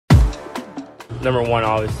Number one,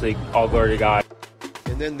 obviously, all glory to God.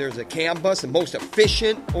 And then there's a CAN-BUS, the most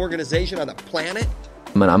efficient organization on the planet.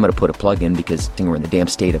 I'm gonna put a plug in because we're in the damn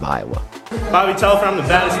state of Iowa. Bobby Telfer, I'm the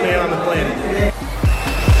baddest man on the planet.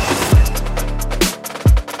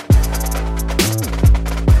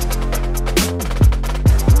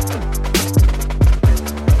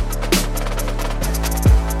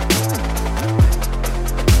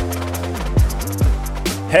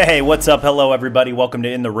 Hey, what's up? Hello, everybody. Welcome to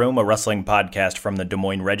In the Room, a wrestling podcast from the Des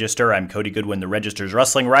Moines Register. I'm Cody Goodwin, the Register's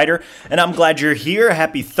wrestling writer, and I'm glad you're here.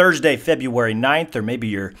 Happy Thursday, February 9th, or maybe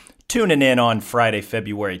you're tuning in on Friday,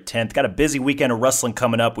 February 10th. Got a busy weekend of wrestling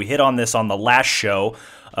coming up. We hit on this on the last show.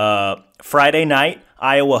 Friday night,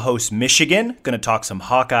 Iowa hosts Michigan. Going to talk some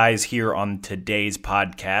Hawkeyes here on today's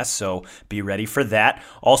podcast, so be ready for that.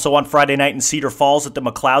 Also on Friday night in Cedar Falls at the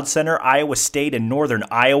McLeod Center, Iowa State and Northern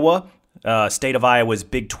Iowa. State of Iowa's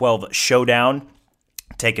Big 12 showdown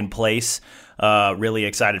taking place. Really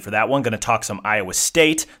excited for that one. Going to talk some Iowa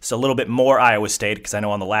State. So a little bit more Iowa State because I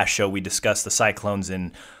know on the last show we discussed the Cyclones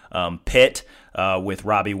in Pitt with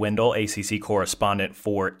Robbie Wendell, ACC correspondent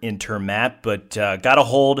for Intermat. But got a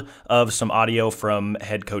hold of some audio from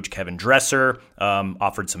head coach Kevin Dresser,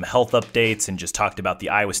 offered some health updates, and just talked about the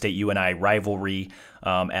Iowa State-UNI rivalry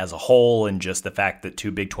as a whole, and just the fact that two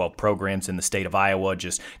Big 12 programs in the state of Iowa,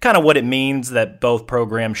 just kind of what it means that both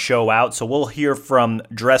programs show out. So we'll hear from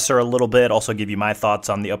Dresser a little bit, also give you my thoughts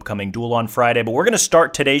on the upcoming duel on Friday. But we're going to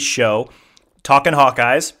start today's show talking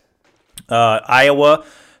Hawkeyes. Iowa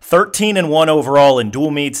 13-1 overall in dual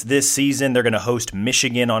meets this season. They're going to host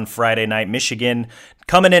Michigan on Friday night. Michigan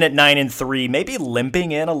coming in at 9-3, maybe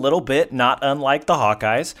limping in a little bit, not unlike the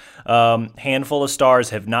Hawkeyes. Handful of stars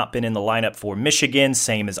have not been in the lineup for Michigan,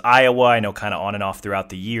 same as Iowa. I know kind of on and off throughout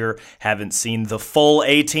the year. Haven't seen the full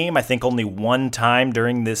A-team. I think only one time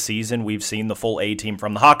during this season we've seen the full A-team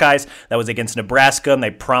from the Hawkeyes. That was against Nebraska, and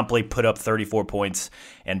they promptly put up 34 points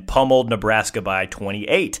and pummeled Nebraska by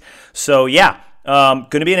 28. So, yeah. Going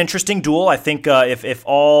to be an interesting duel. I think if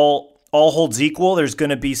all holds equal, there's going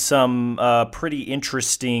to be some pretty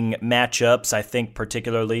interesting matchups, I think,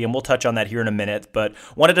 particularly, and we'll touch on that here in a minute. But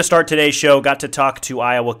wanted to start today's show, got to talk to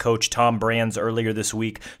Iowa coach Tom Brands earlier this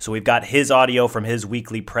week, so we've got his audio from his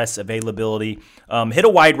weekly press availability. Hit a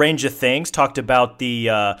wide range of things, talked about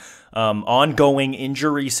the ongoing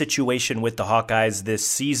injury situation with the Hawkeyes this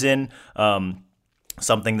season,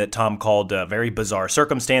 something that Tom called very bizarre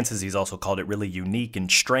circumstances. He's also called it really unique and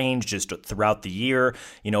strange just throughout the year.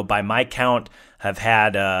 You know, by my count, have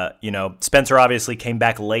had, Spencer obviously came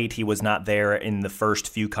back late. He was not there in the first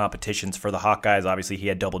few competitions for the Hawkeyes. Obviously, he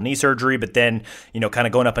had double knee surgery, but then, kind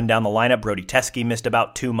of going up and down the lineup, Brody Teske missed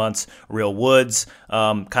about 2 months. Real Woods,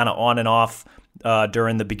 kind of on and off.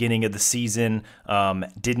 During the beginning of the season.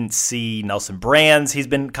 Didn't see Nelson Brands. He's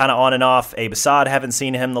been kind of on and off. Abe Assad, haven't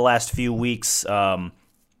seen him the last few weeks.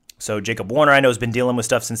 So Jacob Warner, I know, has been dealing with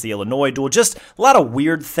stuff since the Illinois duel. Just a lot of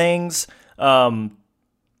weird things. And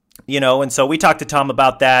so we talked to Tom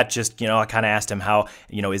about that. Just, I kind of asked him how,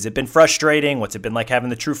 has it been frustrating? What's it been like having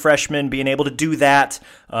the true freshman being able to do that?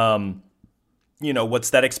 What's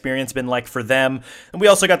that experience been like for them? And we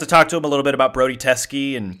also got to talk to him a little bit about Brody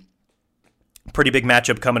Teske and pretty big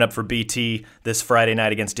matchup coming up for BT this Friday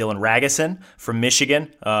night against Dylan Ragusin from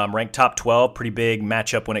Michigan, ranked top 12. Pretty big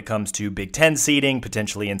matchup when it comes to Big Ten seeding,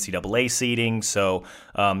 potentially NCAA seeding. So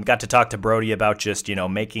got to talk to Brody about just,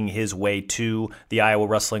 making his way to the Iowa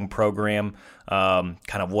wrestling program, kind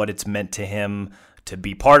of what it's meant to him to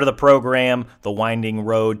be part of the program, the winding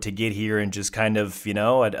road to get here, and just kind of,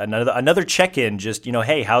 another check-in, just,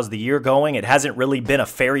 hey, how's the year going? It hasn't really been a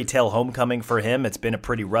fairy tale homecoming for him. It's been a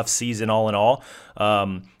pretty rough season all in all.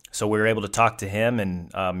 So we were able to talk to him,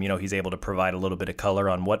 and, he's able to provide a little bit of color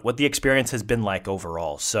on what the experience has been like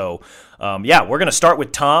overall. So, we're going to start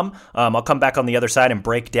with Tom. I'll come back on the other side and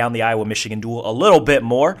break down the Iowa-Michigan duel a little bit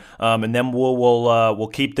more, and then we'll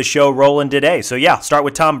keep the show rolling today. So, start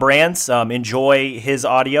with Tom Brands. Enjoy his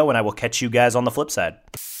audio, and I will catch you guys on the flip side.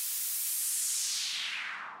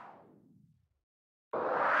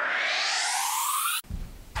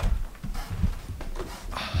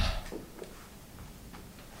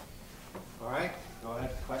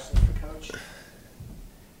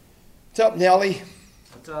 What's up, Nelly?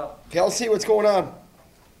 What's up? Kelsey, what's going on?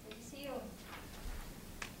 Good to see you.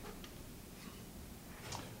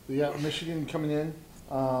 We got Michigan coming in.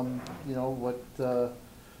 What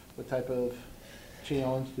type of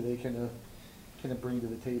challenge do they kind of bring to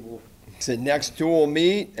the table? It's the next dual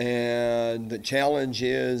meet, and the challenge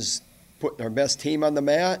is putting our best team on the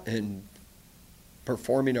mat and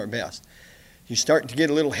performing our best. You start to get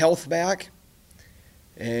a little health back,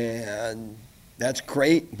 and that's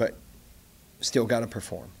great, but still got to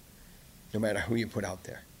perform, no matter who you put out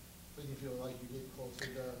there. But you feel like you get closer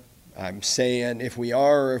to, I'm saying if we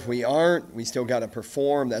are or if we aren't, we still got to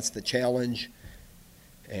perform. That's the challenge.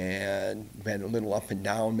 And been a little up and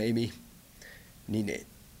down maybe. Need to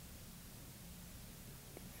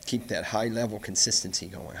keep that high level consistency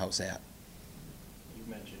going. How's that? You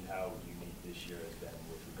mentioned how unique this year has been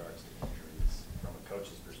with regards to injuries. From a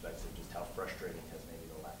coach's perspective, just how frustrating has maybe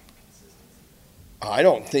the lack of consistency been? I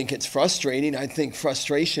don't think it's frustrating. I think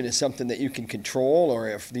frustration is something that you can control, or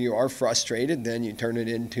if you are frustrated, then you turn it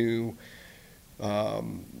into,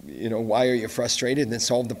 why are you frustrated, and then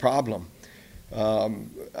solve the problem.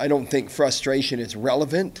 I don't think frustration is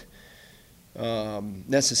relevant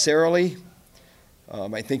necessarily.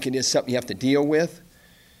 I think it is something you have to deal with.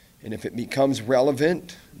 And if it becomes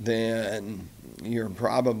relevant, then you're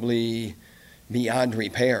probably beyond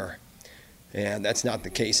repair. And that's not the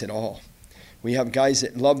case at all. We have guys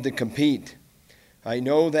that love to compete. I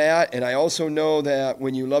know that, and I also know that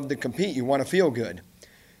when you love to compete, you want to feel good.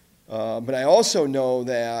 But I also know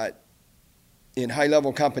that in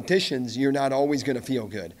high-level competitions, you're not always going to feel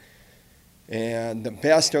good. And the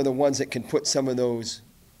best are the ones that can put some of those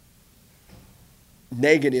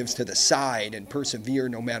negatives to the side and persevere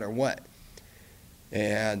no matter what.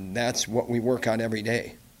 And that's what we work on every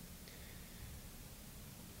day.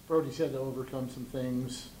 Brody's had to overcome some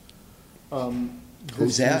things.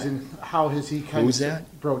 Who's that? Season. How has he kind Who's of...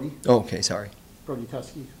 that? Brody. Oh, okay, sorry. Brody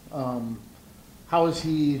Tusky. How has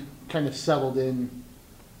he kind of settled in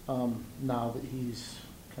now that he's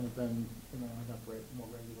kind of been an upright, more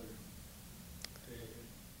regular?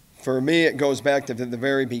 For me, it goes back to the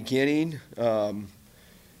very beginning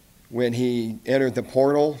when he entered the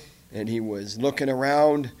portal and he was looking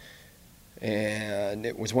around, and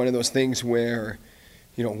it was one of those things where,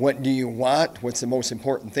 what do you want? What's the most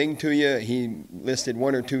important thing to you? He listed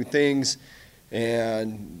one or two things,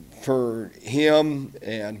 and for him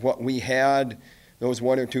and what we had, those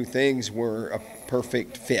one or two things were a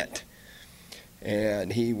perfect fit.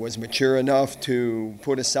 And he was mature enough to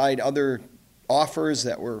put aside other offers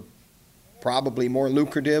that were probably more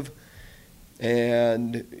lucrative,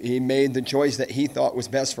 and he made the choice that he thought was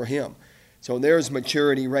best for him. So there's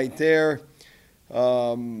maturity right there.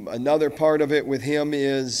 Another part of it with him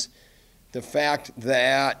is the fact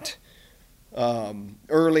that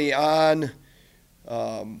early on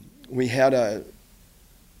we had a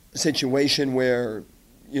situation where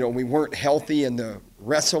we weren't healthy in the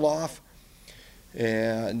wrestle off,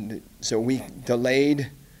 and so we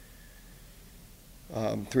delayed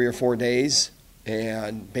 3 or 4 days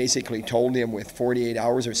and basically told him with 48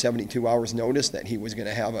 hours or 72 hours notice that he was going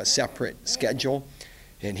to have a separate schedule,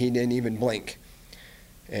 and he didn't even blink.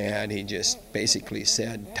 And he just basically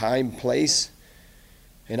said, time, place,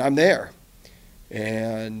 and I'm there.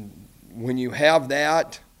 And when you have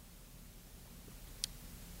that,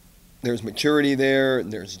 there's maturity there,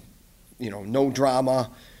 and there's no drama,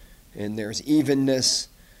 and there's evenness,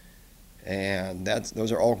 and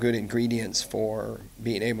those are all good ingredients for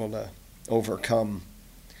being able to overcome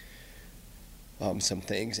some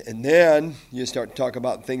things. And then you start to talk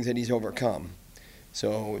about things that he's overcome.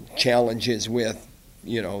 So challenges with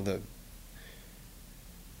the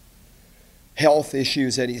health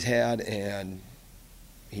issues that he's had, and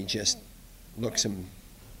he just looks him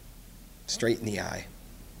straight in the eye.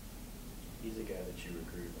 He's a guy that you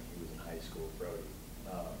recruited when he was in high school, Brody.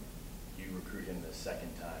 You recruit him the second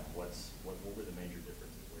time. What were the major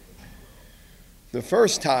differences with him? The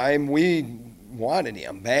first time we wanted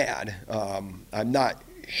him bad. I'm not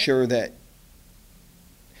sure that,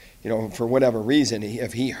 for whatever reason,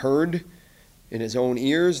 if he heard in his own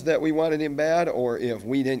ears that we wanted him bad, or if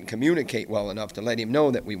we didn't communicate well enough to let him know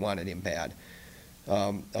that we wanted him bad.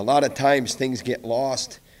 A lot of times things get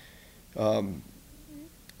lost.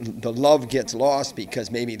 The love gets lost because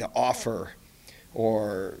maybe the offer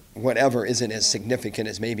or whatever isn't as significant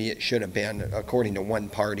as maybe it should have been according to one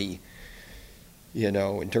party,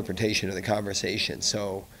 interpretation of the conversation.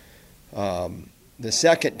 So the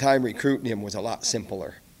second time recruiting him was a lot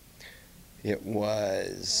simpler. It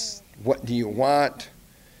was, what do you want?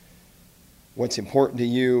 What's important to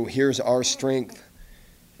you? Here's our strength.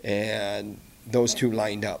 And those two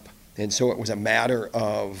lined up. And so it was a matter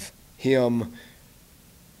of him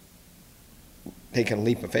taking a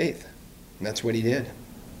leap of faith. And that's what he did.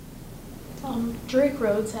 Drake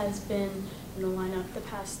Rhodes has been in the lineup the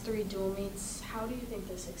past 3 dual meets. How do you think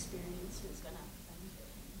this experience is going to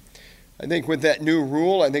benefit him? I think with that new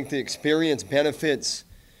rule, I think the experience benefits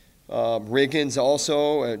Riggins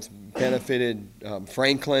also. It's benefited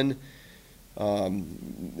Franklin.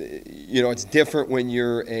 It's different when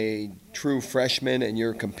you're a true freshman and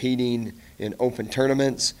you're competing in open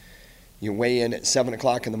tournaments. You weigh in at 7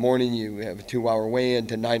 o'clock in the morning, you have a 2-hour weigh-in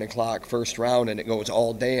to 9 o'clock first round, and it goes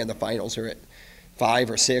all day, and the finals are at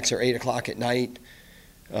 5 or 6 or 8 o'clock at night.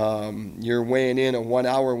 You're weighing in a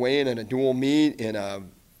 1-hour weigh-in in a dual meet in a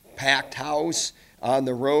packed house, on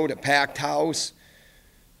the road, a packed house.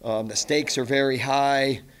 The stakes are very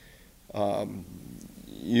high.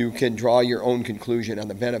 You can draw your own conclusion on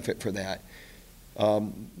the benefit for that.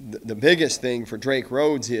 The biggest thing for Drake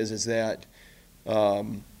Rhodes is that,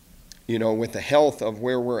 with the health of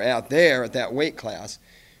where we're at there at that weight class,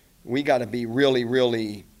 we got to be really,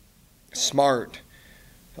 really smart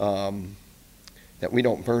that we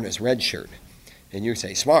don't burn his red shirt. And you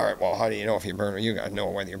say, smart, well, how do you know if you burn it? You got to know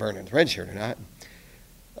whether you're burning his red shirt or not.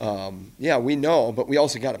 Yeah, we know, but we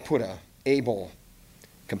also got to put a able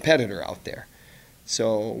competitor out there.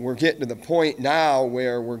 So we're getting to the point now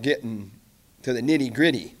where we're getting to the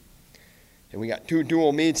nitty-gritty. And we got 2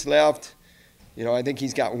 dual meets left. I think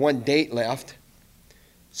he's got 1 date left.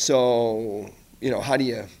 So, how do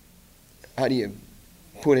you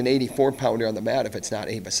put an 84-pounder on the mat if it's not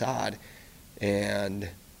Abe Assad? And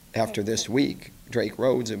after this week, Drake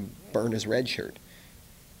Rhodes will burn his red shirt.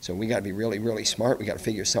 So we got to be really, really smart. We got to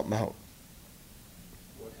figure something out.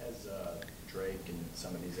 What has Drake and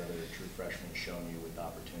some of these other true freshmen shown you with the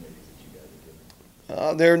opportunities that you guys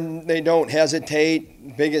have given? They don't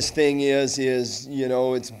hesitate. Biggest thing is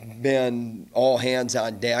it's been all hands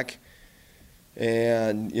on deck.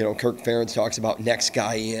 And, Kirk Ferentz talks about next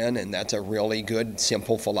guy in, and that's a really good,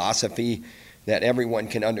 simple philosophy that everyone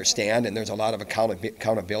can understand, and there's a lot of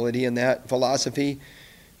accountability in that philosophy.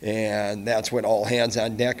 And that's what all hands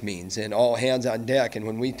on deck means, and all hands on deck. And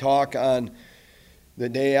when we talk on the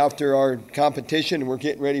day after our competition, we're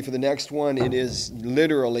getting ready for the next one, it is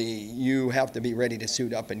literally you have to be ready to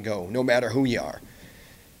suit up and go, no matter who you are,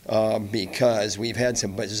 because we've had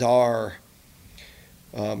some bizarre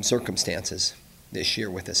circumstances this year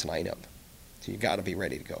with this lineup. So you got to be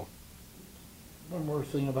ready to go. One more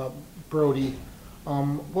thing about Brody.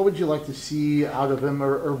 What would you like to see out of him,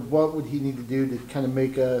 or what would he need to do to kind of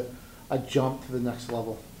make a jump to the next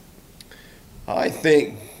level? I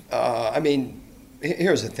think,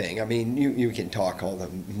 here's the thing. You can talk all the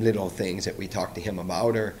little things that we talk to him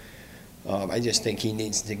about, or I just think he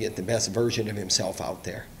needs to get the best version of himself out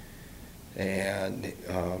there. And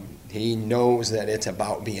he knows that it's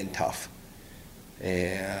about being tough.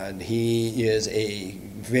 And he is a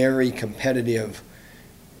very competitive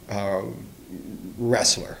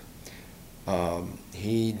wrestler.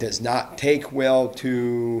 He does not take well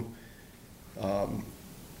to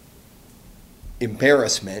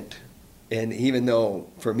embarrassment, and even though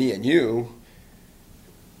for me and you,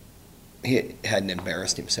 he hadn't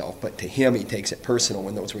embarrassed himself, but to him he takes it personal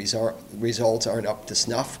when those results aren't up to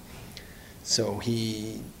snuff. So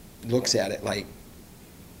he looks at it like,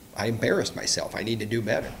 I embarrassed myself, I need to do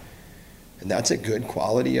better. And that's a good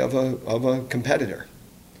quality of a competitor.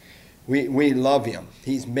 We love him.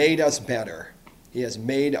 He's made us better. He has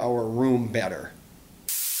made our room better.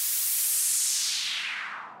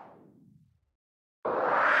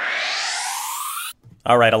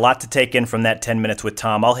 All right, a lot to take in from that 10 minutes with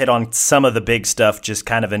Tom. I'll hit on some of the big stuff just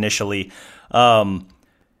kind of initially. Abe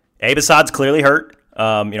Assad's clearly hurt.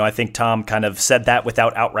 I think Tom kind of said that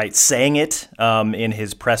without outright saying it in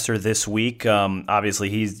his presser this week. Obviously,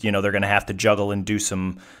 he's they're going to have to juggle and do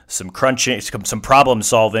some crunching, some problem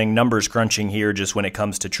solving, numbers crunching here, just when it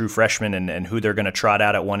comes to true freshmen and who they're going to trot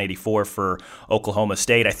out at 184 for Oklahoma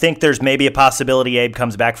State. I think there's maybe a possibility Abe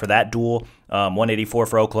comes back for that duel. 184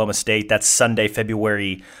 for Oklahoma State. That's Sunday,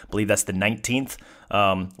 February, I believe that's the 19th.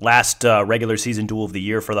 Last regular season duel of the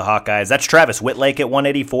year for the Hawkeyes. That's Travis Whitlake at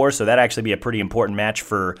 184, so that'd actually be a pretty important match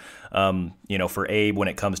for Abe when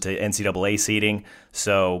it comes to NCAA seeding.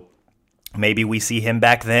 So maybe we see him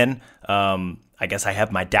back then. I guess I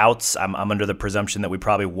have my doubts. I'm under the presumption that we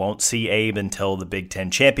probably won't see Abe until the Big Ten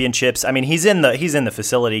championships. He's in the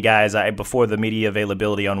facility, guys. Before the media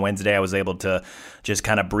availability on Wednesday, I was able to just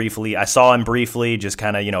kind of briefly. I saw him briefly, just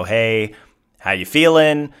kind of hey, how you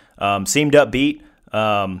feeling? Seemed upbeat.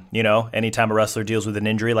 Anytime a wrestler deals with an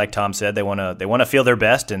injury, like Tom said, they want to feel their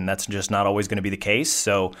best, and that's just not always going to be the case.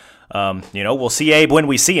 So, we'll see Abe when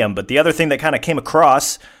we see him. But the other thing that kind of came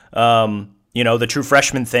across, the true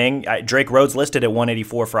freshman thing, Drake Rhodes listed at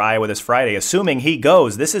 184 for Iowa this Friday. Assuming he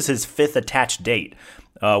goes, this is his 5th attached date,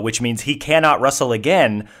 which means he cannot wrestle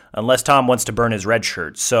again unless Tom wants to burn his red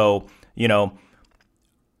shirt. So,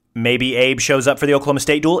 maybe Abe shows up for the Oklahoma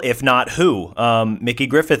State duel. If not, who? Mickey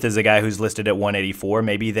Griffith is a guy who's listed at 184.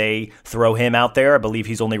 Maybe they throw him out there. I believe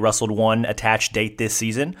he's only wrestled one attached date this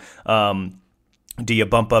season. Do you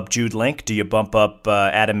bump up Jude Link? Do you bump up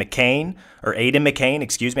Aiden McCain?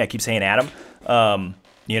 Excuse me. I keep saying Adam.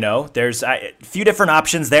 There's a few different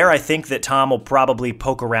options there. I think that Tom will probably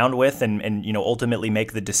poke around with and ultimately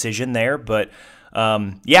make the decision there. But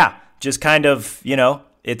just kind of,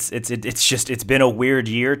 it's been a weird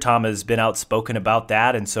year. Tom has been outspoken about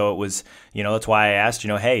that, and so it was, that's why I asked,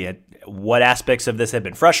 hey, what aspects of this have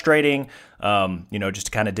been frustrating? Just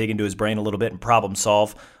to kind of dig into his brain a little bit and problem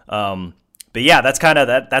solve. But yeah, that's kind of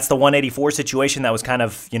that's the 184 situation. That was kind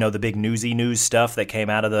of, the big newsy news stuff that came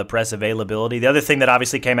out of the press availability. The other thing that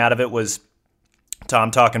obviously came out of it was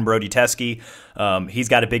Tom talking Brody Teske. He's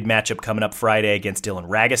got a big matchup coming up Friday against Dylan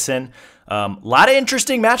Ragusin. A lot of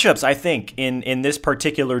interesting matchups, I think, in this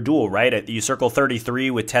particular duel, right? You circle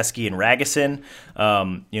 33 with Teske and Ragusin.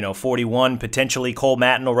 41, potentially Cole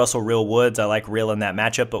Mattin will wrestle Real Woods. I like Real in that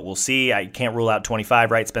matchup, but we'll see. I can't rule out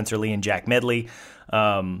 25, right? Spencer Lee and Jack Medley.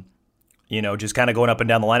 Just kind of going up and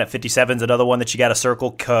down the line. At 57 is another one that you got to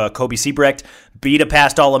circle. Kobe Siebrecht beat a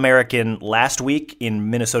past All-American last week in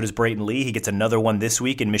Minnesota's Brayton Lee. He gets another one this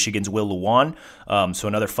week in Michigan's Will Luwan. So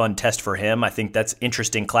another fun test for him. I think that's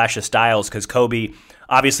interesting clash of styles because Kobe,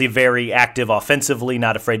 obviously very active offensively,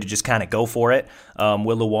 not afraid to just kind of go for it.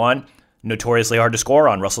 Will Luwan, notoriously hard to score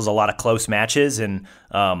on, wrestles a lot of close matches and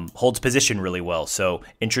holds position really well. So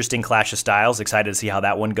interesting clash of styles. Excited to see how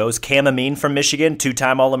that one goes. Cam Amin from Michigan,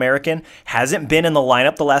 two-time All-American, hasn't been in the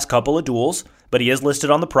lineup the last couple of duels, but he is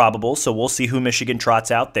listed on the probables, so we'll see who Michigan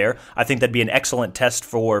trots out there. I think that'd be an excellent test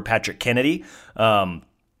for Patrick Kennedy.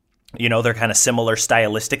 They're kind of similar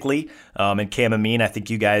stylistically. And Cam Amin, I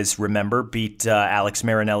think you guys remember, beat Alex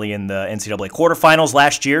Marinelli in the NCAA quarterfinals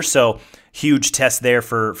last year. So huge test there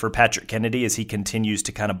for Patrick Kennedy as he continues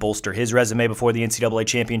to kind of bolster his resume before the NCAA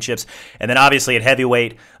championships. And then obviously at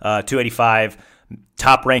heavyweight, 285,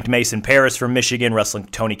 top-ranked Mason Paris from Michigan wrestling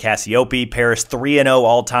Tony Cassiope. Paris 3-0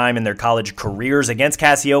 all-time in their college careers against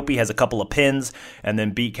Cassiope, has a couple of pins, and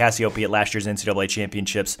then beat Cassiope at last year's NCAA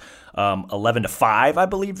championships 11-5, I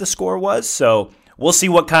believe the score was. So we'll see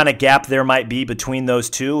what kind of gap there might be between those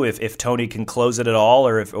two, if Tony can close it at all,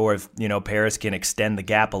 or if Paris can extend the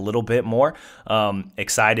gap a little bit more.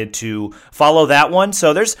 Excited to follow that one.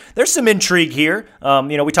 So there's some intrigue here.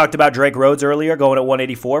 We talked about Drake Rhodes earlier, going at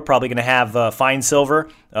 184, probably going to have Fine Silver,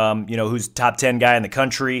 who's top 10 guy in the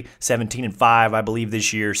country, 17-5, I believe,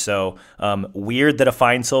 this year. So weird that a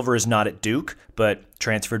Fine Silver is not at Duke, but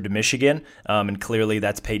transferred to Michigan, and clearly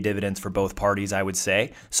that's paid dividends for both parties, I would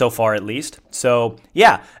say, so far at least. So,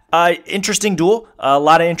 yeah, interesting duel, a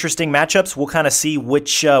lot of interesting matchups. We'll kind of see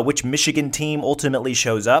which Michigan team ultimately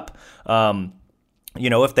shows up.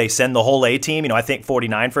 If they send the whole A team, I think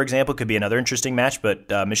 49, for example, could be another interesting match, but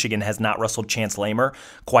Michigan has not wrestled Chance Lamer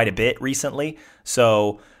quite a bit recently.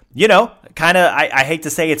 So, I hate to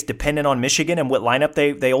say it's dependent on Michigan and what lineup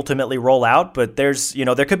they ultimately roll out, but there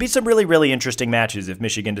could be some really, really interesting matches if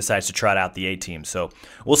Michigan decides to trot out the A team. So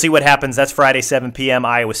we'll see what happens. That's Friday, 7 p.m.,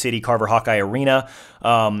 Iowa City, Carver Hawkeye Arena.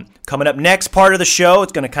 Coming up next part of the show,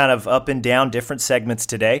 it's going to kind of up and down different segments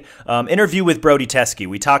today. Interview with Brody Teske.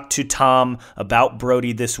 We talked to Tom about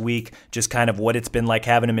Brody this week, just kind of what it's been like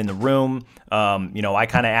having him in the room. I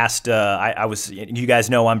kind of asked, you guys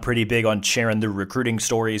know I'm pretty big on sharing the recruiting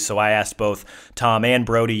stories, so I asked both Tom and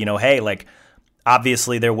Brody, hey,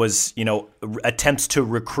 obviously there was, attempts to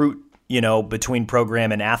recruit, between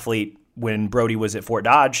program and athlete when Brody was at Fort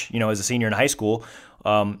Dodge, as a senior in high school.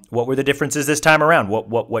 What were the differences this time around?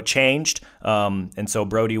 What changed? And so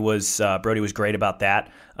Brody was great about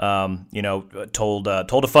that. Told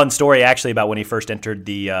a fun story actually about when he first entered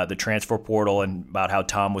the transfer portal and about how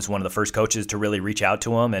Tom was one of the first coaches to really reach out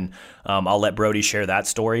to him. And I'll let Brody share that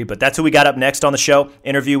story. But that's who we got up next on the show.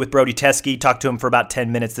 Interview with Brody Teske. Talked to him for about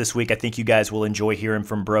 10 minutes this week. I think you guys will enjoy hearing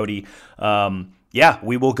from Brody.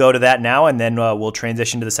 We will go to that now, and then we'll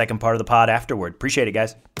transition to the second part of the pod afterward. Appreciate it,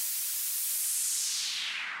 guys.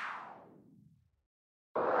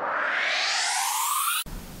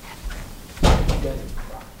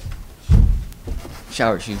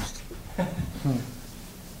 Shower shoes.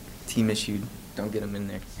 Team issued. Don't get them in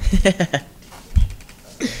there.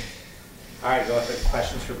 All right, go with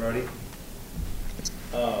questions for Brody.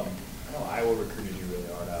 I know Iowa recruited you really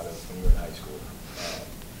hard out of when you were in high school.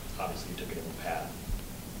 Obviously, you took a different path.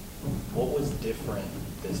 What was different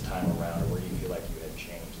this time around, or where do you feel like you had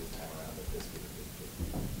changed this time around that this would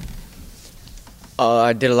be?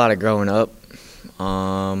 I did a lot of growing up.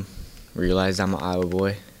 Realized I'm an Iowa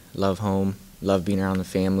boy. Love home. Love being around the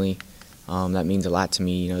family. That means a lot to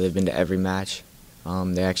me. You know, they've been to every match.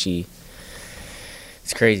 It's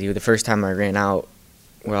crazy. The first time I ran out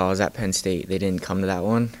while I was at Penn State, they didn't come to that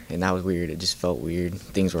one, and that was weird. It just felt weird.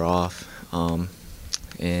 Things were off. So,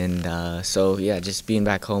 yeah, just being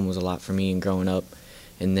back home was a lot for me and growing up.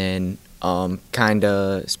 And then kind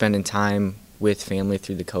of spending time with family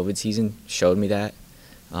through the COVID season showed me that,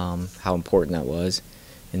 how important that was.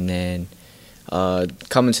 And then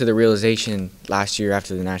coming to the realization last year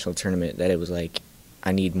after the national tournament that it was like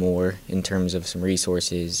I need more in terms of some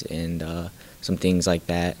resources and some things like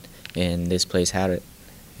that. And this place had it.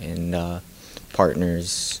 And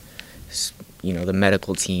partners, you know, the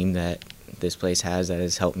medical team that this place has that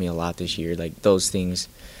has helped me a lot this year, like those things,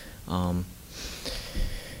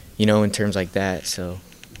 you know, in terms like that. So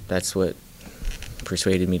that's what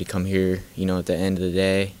persuaded me to come here, you know, at the end of the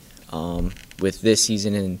day. With this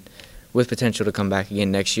season and with potential to come back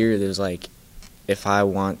again next year, there's like, if I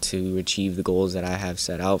want to achieve the goals that I have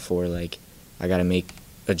set out for, like, I got to make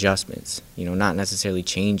adjustments, you know, not necessarily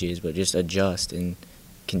changes, but just adjust and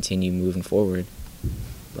continue moving forward.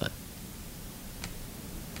 But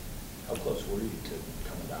how close were you to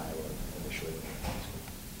coming to Iowa initially?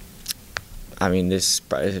 I mean,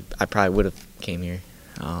 I probably would have came here.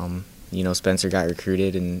 You know, Spencer got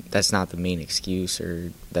recruited, and that's not the main excuse,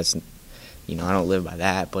 or that's, you know, I don't live by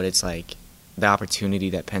that, but it's like the opportunity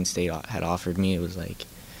that Penn State had offered me, it was like,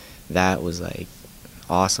 that was like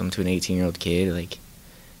awesome to an 18-year-old kid, like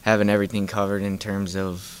having everything covered in terms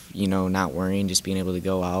of, you know, not worrying, just being able to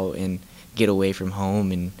go out and get away from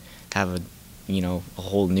home and have a, you know, a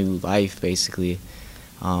whole new life basically.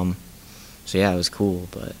 So yeah, it was cool,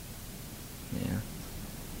 but yeah.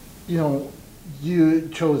 You know, you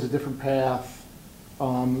chose a different path,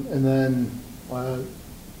 and then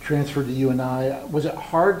transferred to UNI. Was it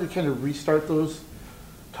hard to kind of restart those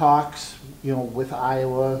talks, you know, with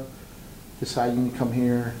Iowa, deciding to come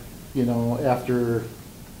here, you know, after,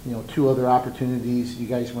 you know, 2 other opportunities you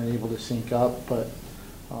guys weren't able to sync up, but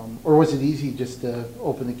or was it easy just to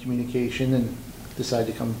open the communication and decide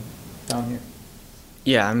to come down here?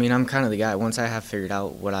 Yeah, I mean, I'm kind of the guy, once I have figured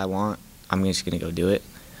out what I want, I'm just going to go do it.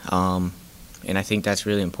 And I think that's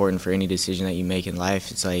really important for any decision that you make in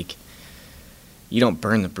life. It's like, you don't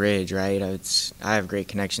burn the bridge, right? I have great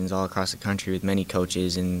connections all across the country with many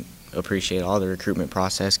coaches and appreciate all the recruitment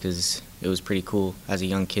process because it was pretty cool as a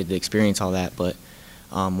young kid to experience all that. But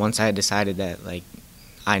once I had decided that, like,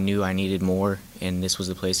 I knew I needed more and this was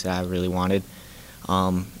the place that I really wanted,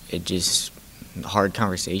 it just, hard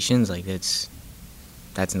conversations, like, that's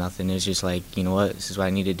nothing. It's just like, you know what, this is what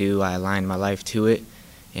I need to do. I aligned my life to it,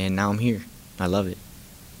 and now I'm here. I love it.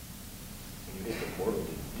 When you hit the portal,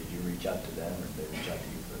 did you reach out to them, or did they reach out to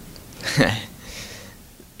you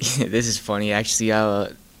first? This is funny. Actually,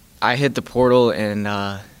 I hit the portal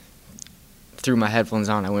and threw my headphones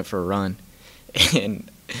on. I went for a run,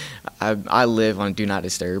 and I live on Do Not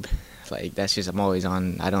Disturb. Like, that's just, I'm always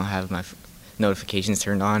on. I don't have my notifications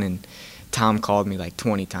turned on, and Tom called me like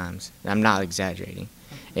 20 times. I'm not exaggerating.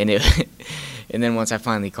 And and then once I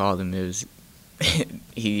finally called him, it was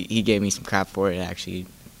he gave me some crap for it, actually.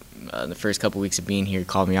 The first couple weeks of being here,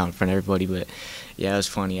 called me out in front of everybody. But yeah, it was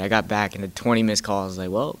funny. I got back and had 20 missed calls. I was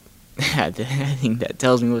like, well, I think that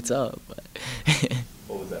tells me what's up. But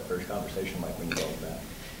what was that first conversation like when you called back?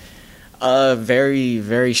 Very,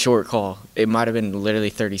 very short call. It might have been literally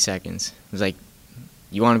 30 seconds. It was like,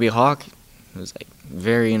 you want to be a Hawk? I was like,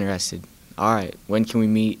 very interested. All right, when can we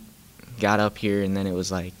meet? Got up here, and then it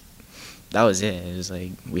was like, that was it. It was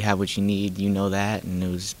like, we have what you need, you know that, and it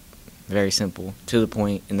was very simple, to the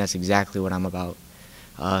point, and that's exactly what I'm about.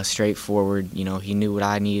 Straightforward, you know, he knew what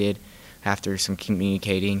I needed after some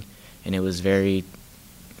communicating, and it was very,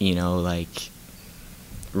 you know, like,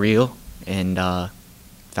 real, and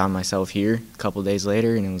found myself here a couple days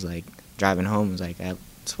later, and it was like, driving home, it was like,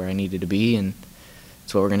 that's where I needed to be, and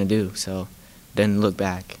that's what we're going to do, so didn't look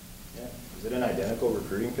back. Was it an identical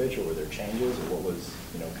recruiting pitch, or were there changes, or what was,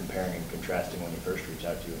 you know, comparing and contrasting when you first reached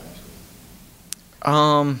out to you in high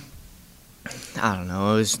school? I don't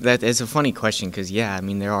know. It's a funny question because, yeah, I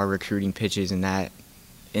mean, there are recruiting pitches and that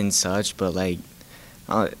and such, but, like,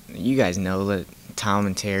 you guys know that Tom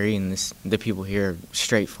and Terry and the people here are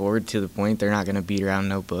straightforward, to the point. They're not going to beat around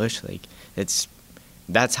no bush. Like, that's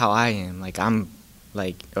how I am. Like, I'm,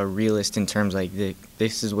 like, a realist in terms, like,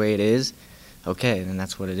 this is the way it is. Okay, then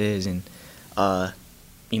that's what it is. And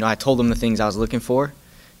you know, I told them the things I was looking for,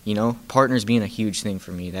 you know, partners being a huge thing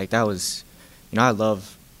for me. Like, that was, you know, I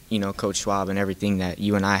love, you know, Coach Schwab and everything that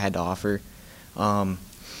UNI had to offer. But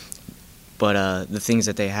the things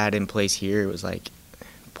that they had in place here, it was like,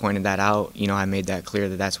 pointed that out. You know, I made that clear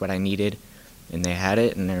that that's what I needed, and they had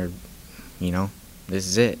it, and they're this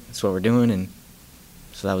is it. That's what we're doing, and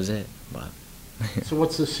so that was it. But So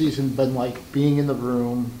what's the season been like, being in the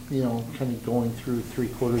room, kind of going through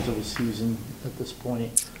 3/4 of a season at this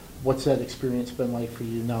point? What's that experience been like for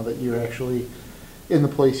you now that you're actually in the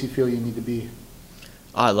place you feel you need to be?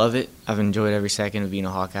 I love it. I've enjoyed every second of being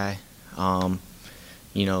a Hawkeye.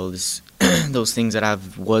 Those things that I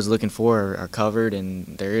was looking for are covered,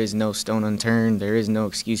 and there is no stone unturned. There is no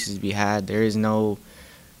excuses to be had. There is no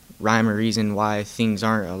rhyme or reason why things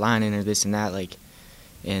aren't aligning or this and that.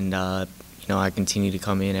 I continue to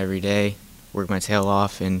come in every day, work my tail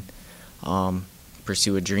off, and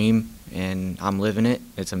pursue a dream, and I'm living it.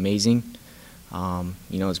 It's amazing.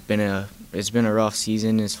 It's been a rough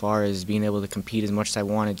season as far as being able to compete as much as I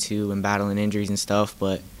wanted to and battling injuries and stuff,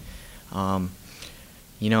 but I'm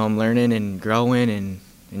learning and growing and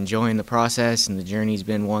enjoying the process, and the journey's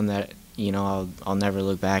been one that I'll never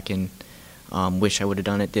look back and wish I would have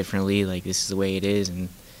done it differently. Like, this is the way it is, and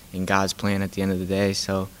God's plan at the end of the day.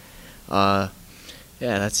 So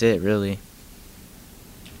that's it, really.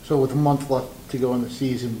 So with a month left to go in the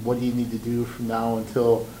season, what do you need to do from now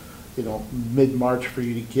until mid-March for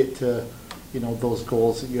you to get to those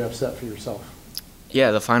goals that you have set for yourself?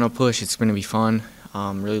 Yeah, the final push, it's going to be fun.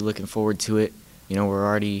 Really looking forward to it. We're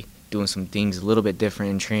already doing some things a little bit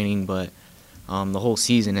different in training, but the whole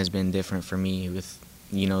season has been different for me with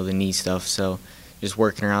the knee stuff. So just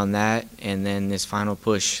working around that, and then this final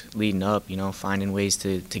push leading up, finding ways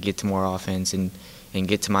to get to more offense and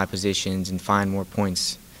get to my positions and find more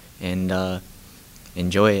points and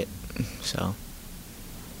enjoy it. So.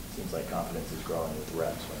 Seems like confidence is growing with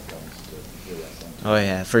reps when it comes to your wrestling. Oh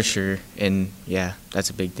yeah, for sure, and yeah, that's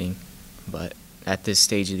a big thing. But at this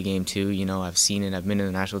stage of the game too, I've seen it. I've been to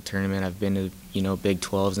the national tournament. I've been to Big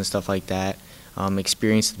 12s and stuff like that.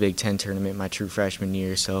 Experienced the Big 10 tournament my true freshman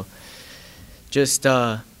year. So just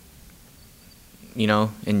enjoy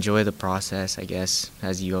the process, I guess,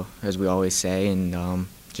 as we always say, and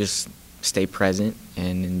just stay present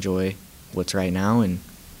and enjoy what's right now and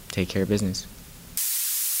take care of business.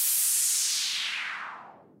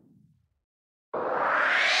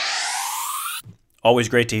 Always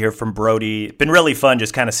great to hear from Brody. Been really fun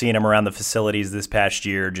just kind of seeing him around the facilities this past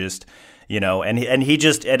year. Just,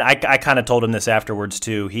 I kind of told him this afterwards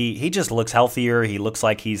too. He just looks healthier. He looks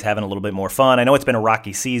like he's having a little bit more fun. I know it's been a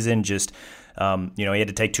rocky season. Just, he had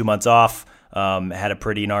to take 2 months off. Had a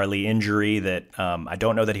pretty gnarly injury that I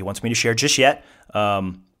don't know that he wants me to share just yet.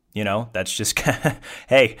 That's just,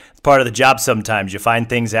 hey, it's part of the job sometimes. You find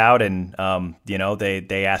things out and,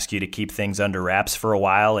 they ask you to keep things under wraps for a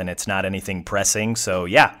while, and it's not anything pressing. So,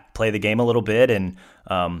 yeah, play the game a little bit. And,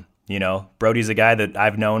 Brody's a guy that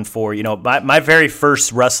I've known for, my very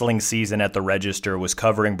first wrestling season at the Register was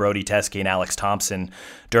covering Brody Teske and Alex Thompson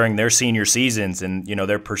during their senior seasons and,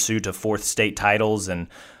 their pursuit of 4th state titles and,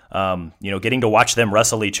 getting to watch them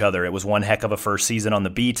wrestle each other. It was one heck of a first season on the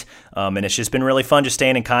beat, and it's just been really fun just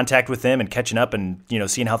staying in contact with them and catching up and,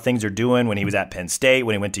 seeing how things are doing when he was at Penn State,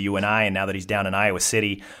 when he went to UNI, and now that he's down in Iowa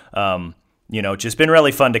City. Just been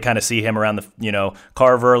really fun to kind of see him around the,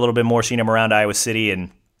 Carver a little bit more, seeing him around Iowa City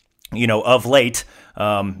and, of late,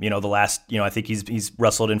 the last, I think he's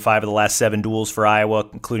wrestled in 5 of the last 7 duels for Iowa,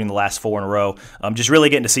 including the last 4 in a row. Just really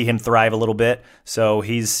getting to see him thrive a little bit. So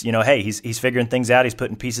he's, he's figuring things out. He's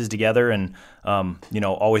putting pieces together and,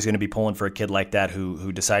 always going to be pulling for a kid like that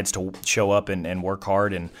who decides to show up and work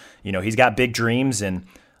hard. And, he's got big dreams and,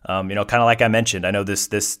 kind of like I mentioned, I know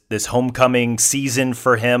this homecoming season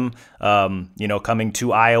for him, coming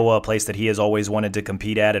to Iowa, a place that he has always wanted to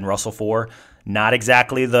compete at and wrestle for. Not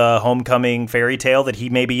exactly the homecoming fairy tale that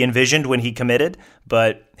he maybe envisioned when he committed,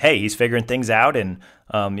 but hey, he's figuring things out, and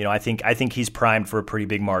I think he's primed for a pretty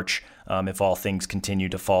big March if all things continue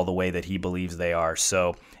to fall the way that he believes they are.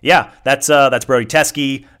 So yeah, that's Brody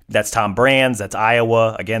Teske, that's Tom Brands, that's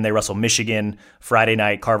Iowa. Again, they wrestle Michigan Friday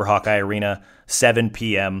night, Carver Hawkeye Arena, 7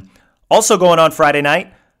 p.m. Also going on Friday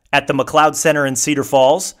night at the McLeod Center in Cedar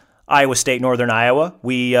Falls, Iowa State, Northern Iowa.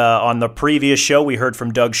 We, on the previous show, we heard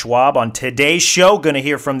from Doug Schwab. On today's show, going to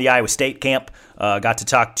hear from the Iowa State camp. Got to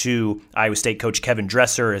talk to Iowa State coach Kevin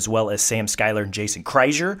Dresser as well as Sam Schuyler and Jason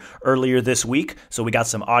Kreiser earlier this week. So we got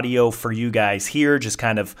some audio for you guys here. Just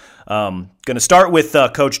kind of going to start with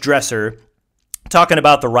Coach Dresser talking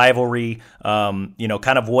about the rivalry, kind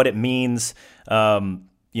of what it means, to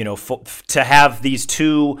have these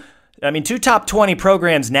two top 20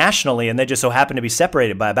 programs nationally, and they just so happen to be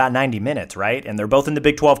separated by about 90 minutes, right? And they're both in the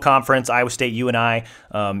Big 12 Conference, Iowa State, UNI,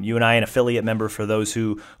 UNI an affiliate member for those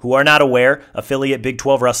who are not aware, affiliate Big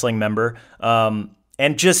 12 wrestling member, and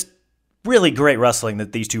just really great wrestling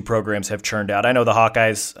that these two programs have churned out. I know the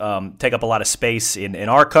Hawkeyes take up a lot of space in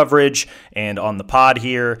our coverage and on the pod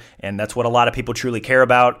here, and that's what a lot of people truly care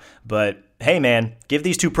about. But hey, man, give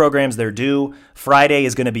these two programs their due. Friday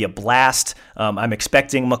is going to be a blast. I'm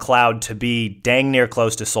expecting McLeod to be dang near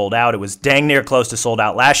close to sold out. It was dang near close to sold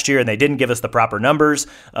out last year, and they didn't give us the proper numbers.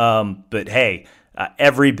 But hey,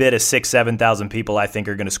 every bit of 6,000 to 7,000 people, I think,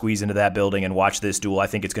 are going to squeeze into that building and watch this duel. I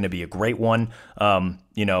think it's going to be a great one.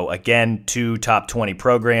 Again, two top 20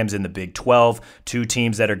 programs in the Big 12, two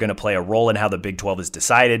teams that are going to play a role in how the Big 12 is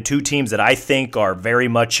decided, two teams that I think are very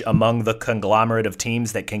much among the conglomerate of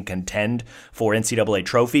teams that can contend for NCAA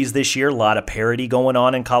trophies this year. A lot of parity going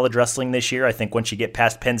on in college wrestling this year. I think once you get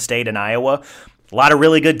past Penn State and Iowa, a lot of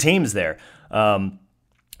really good teams there.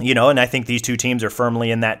 And I think these two teams are firmly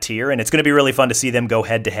in that tier, and it's going to be really fun to see them go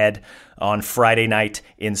head-to-head on Friday night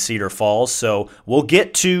in Cedar Falls. So we'll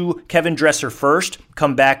get to Kevin Dresser first,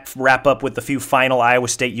 come back, wrap up with a few final Iowa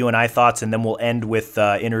State UNI thoughts, and then we'll end with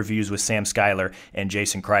interviews with Sam Schuyler and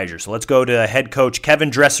Jason Kreiser. So let's go to head coach Kevin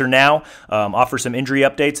Dresser now, offer some injury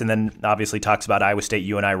updates, and then obviously talks about Iowa State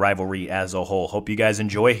UNI rivalry as a whole. Hope you guys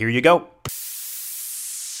enjoy. Here you go.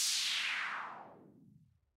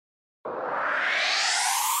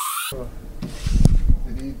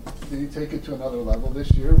 Did he take it to another level this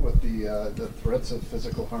year with the threats of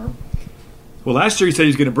physical harm? Well, last year he said he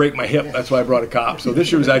was going to break my hip. That's why I brought a cop. So this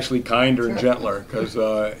year was actually kinder and gentler because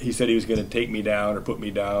he said he was going to take me down or put me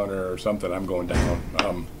down or something. I'm going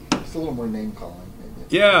down. It's a little more name calling,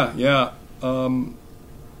 maybe. Yeah.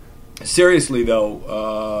 Seriously,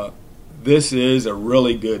 though, this is a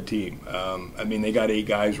really good team. They got 8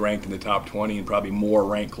 guys ranked in the top 20 and probably more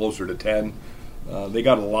ranked closer to 10. They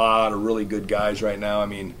got a lot of really good guys right now.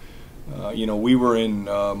 We were in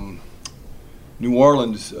New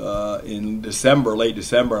Orleans in December, late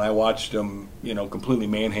December, and I watched them, completely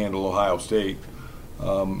manhandle Ohio State,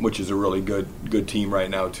 which is a really good team right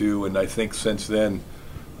now too. And I think since then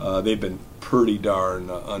they've been pretty darn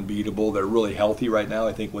unbeatable. They're really healthy right now.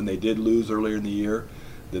 I think when they did lose earlier in the year,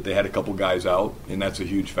 that they had a couple guys out, and that's a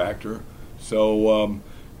huge factor. So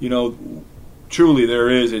truly there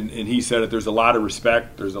is, and he said it. There's a lot of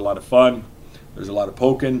respect. There's a lot of fun. There's a lot of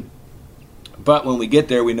poking. But when we get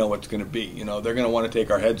there, we know what's going to be. They're going to want to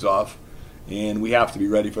take our heads off, and we have to be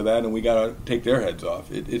ready for that, and we got to take their heads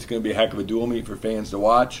off. It's going to be a heck of a dual meet for fans to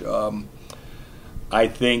watch. I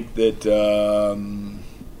think that,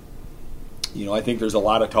 I think there's a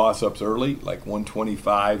lot of toss-ups early, like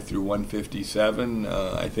 125 through 157.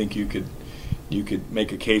 I think you could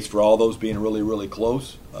make a case for all those being really, really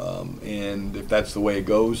close. And if that's the way it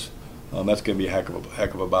goes, that's going to be a heck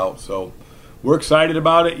of a bout. So we're excited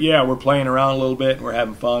about it. Yeah, we're playing around a little bit and we're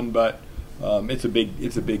having fun, but it's a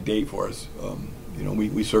big date for us.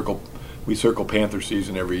 We circle Panther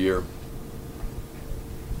season every year.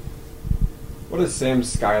 What has Sam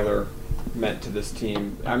Schuyler meant to this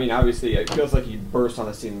team? Obviously, it feels like he burst on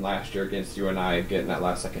the scene last year against UNI, getting that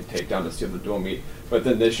last-second takedown to steal the dual meet. But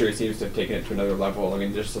then this year, he seems to have taken it to another level.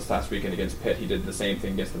 Just this last weekend against Pitt, he did the same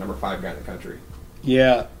thing against the number 5 guy in the country.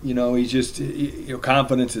 Yeah, he's just,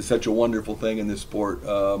 confidence is such a wonderful thing in this sport,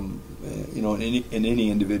 in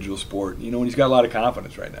any individual sport. And he's got a lot of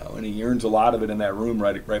confidence right now, and he earns a lot of it in that room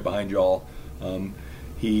right behind y'all.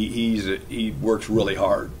 He works really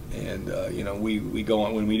hard, and we go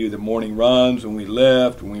on when we do the morning runs, when we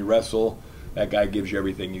lift, when we wrestle. That guy gives you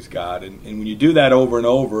everything he's got, and when you do that over and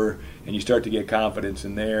over, and you start to get confidence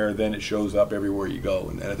in there, then it shows up everywhere you go,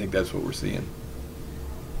 and I think that's what we're seeing.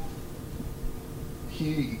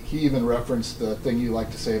 He even referenced the thing you like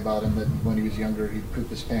to say about him, that when he was younger he'd poop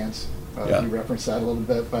his pants. He referenced that a little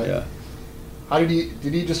bit, but how did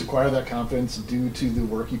he just acquire that confidence due to the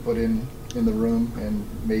work he put in the room and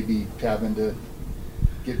maybe having to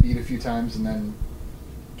get beat a few times and then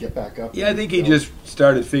get back up? Yeah, I think he just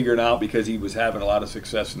started figuring out, because he was having a lot of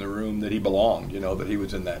success in the room, that he belonged, that he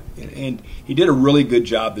was in that. And he did a really good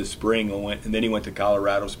job this spring, and then he went to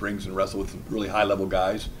Colorado Springs and wrestled with some really high-level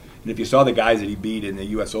guys. And if you saw the guys that he beat in the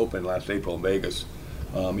U.S. Open last April in Vegas,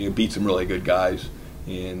 he beat some really good guys.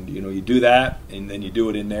 And you do that, and then you do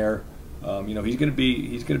it in there. He's going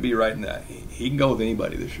to be right in that. He can go with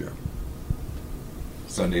anybody this year.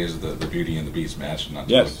 Sunday is the Beauty and the Beast match, not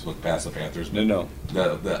to look past the Panthers. But no.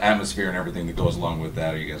 The atmosphere and everything that goes along with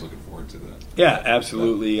that. Are you guys looking forward to that? Yeah,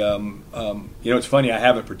 absolutely. It's funny. I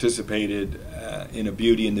haven't participated in a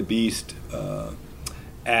Beauty and the Beast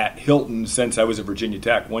at Hilton since I was at Virginia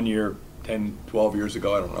Tech. 1 year, 10, 12 years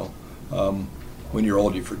ago, I don't know. When you're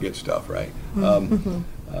old, you forget stuff, right?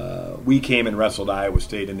 We came and wrestled Iowa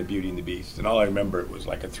State in the Beauty and the Beast, and all I remember, it was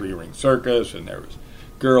like a 3-ring circus, and there was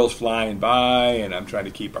girls flying by, and I'm trying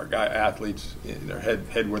to keep our athletes in their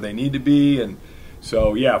head where they need to be. And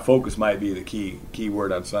so, yeah, focus might be the key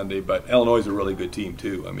word on Sunday. But Illinois is a really good team,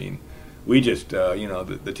 too. I mean, we just,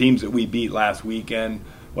 the teams that we beat last weekend,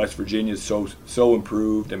 West Virginia's so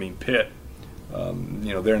improved. I mean, Pitt,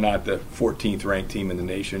 they're not the 14th ranked team in the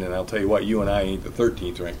nation. And I'll tell you what, UNI ain't the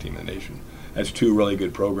 13th ranked team in the nation. That's two really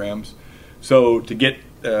good programs. So to get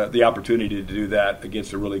the opportunity to do that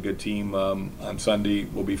against a really good team on Sunday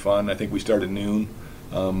will be fun. I think we start at noon,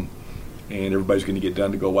 and everybody's going to get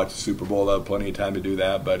done to go watch the Super Bowl. They'll have plenty of time to do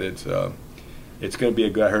that, but it's going to be a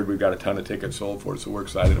good. I heard we've got a ton of tickets sold for it, so we're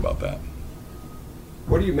excited about that.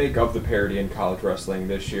 What do you make of the parity in college wrestling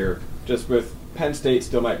this year? Just with Penn State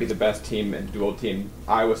still might be the best team and dual team,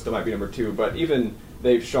 Iowa still might be number 2, but even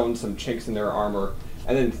they've shown some chinks in their armor,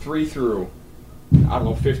 and then 3 through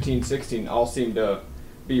 15, 16 all seem to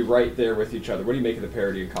be right there with each other. What do you make of the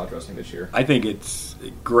parity in college wrestling this year? I think it's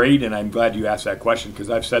great, and I'm glad you asked that question because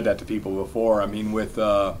I've said that to people before. I mean, with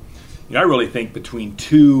I really think between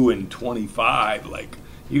 2 and 25, like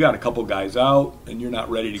you got a couple guys out and you're not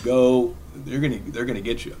ready to go, they're gonna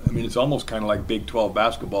get you. I mean, it's almost kind of like Big 12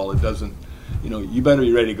 basketball. It doesn't, you better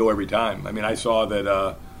be ready to go every time. I mean, I saw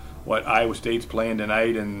that what Iowa State's playing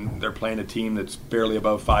tonight, and they're playing a team that's barely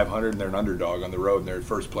above 500, and they're an underdog on the road, and they're in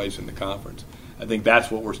first place in the conference. I think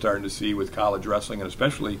that's what we're starting to see with college wrestling, and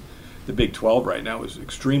especially the Big 12 right now is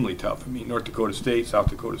extremely tough. I mean, North Dakota State, South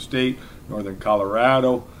Dakota State, Northern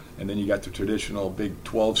Colorado, and then you got the traditional Big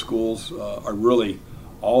 12 schools are really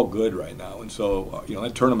all good right now. And so,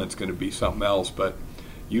 that tournament's going to be something else, but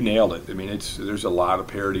you nailed it. I mean, there's a lot of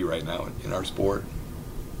parity right now in our sport.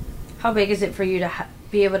 How big is it for you to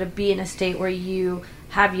be able to be in a state where you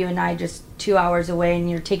have UNI just 2 hours away and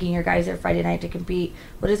you're taking your guys there Friday night to compete?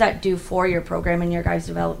 What does that do for your program and your guys'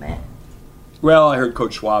 development? Well, I heard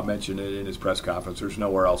Coach Schwab mention it in his press conference. There's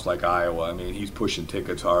nowhere else like Iowa. I mean, he's pushing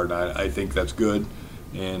tickets hard, and I think that's good.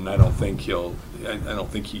 And I don't think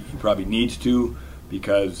he probably needs to,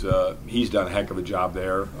 because he's done a heck of a job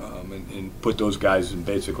there and put those guys in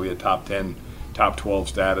basically a top 10, top 12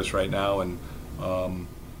 status right now. And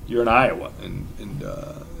you're in Iowa, and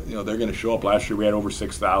they're going to show up. Last year we had over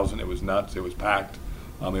 6,000. It was nuts. It was packed.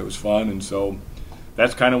 It was fun, and so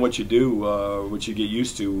that's kind of what you do, what you get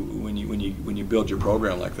used to when you build your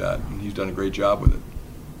program like that. And he's done a great job with it.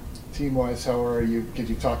 Team-wise, how are you? Because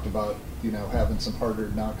you talked about having some harder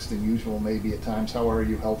knocks than usual, maybe at times. How are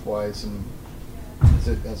you health-wise, and has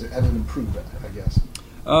it improved? I guess.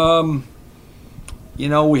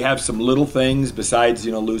 We have some little things besides,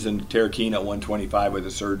 losing Terakeen at 125 with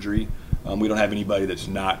a surgery. We don't have anybody that's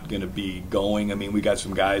not going to be going. I mean, we got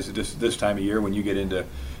some guys at this time of year when you get into,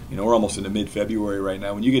 we're almost into mid-February right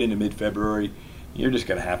now. When you get into mid-February, you're just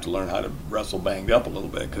going to have to learn how to wrestle banged up a little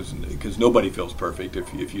bit because nobody feels perfect.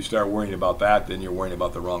 If you start worrying about that, then you're worrying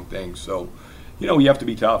about the wrong things. So, you have to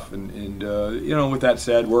be tough. And with that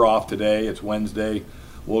said, we're off today. It's Wednesday.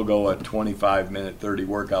 We'll go a 25-minute, 30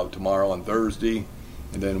 workout tomorrow and Thursday.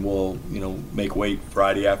 And then we'll, make weight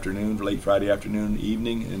Friday afternoon, late Friday afternoon,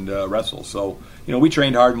 evening, and wrestle. So, we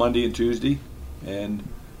trained hard Monday and Tuesday. And,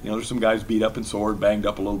 there's some guys beat up and sore, banged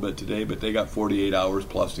up a little bit today, but they got 48 hours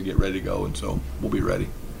plus to get ready to go, and so we'll be ready.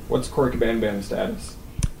 What's Corey Cabanban's status?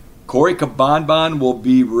 Corey Cabanban will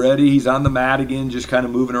be ready. He's on the mat again, just kind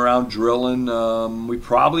of moving around, drilling. We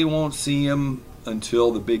probably won't see him until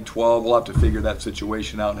the Big 12. We'll have to figure that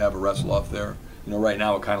situation out and have a wrestle off there. Right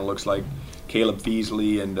now it kind of looks like Caleb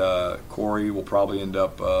Feasley and Corey will probably end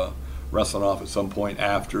up wrestling off at some point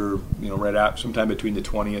after, right after, sometime between the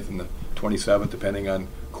 20th and the 27th, depending on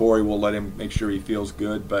Corey. We'll let him make sure he feels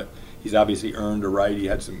good, but he's obviously earned a right. He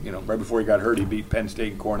had some, right before he got hurt, he beat Penn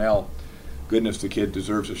State and Cornell. Goodness, the kid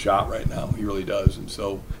deserves a shot right now. He really does.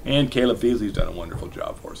 And Caleb Feasley's done a wonderful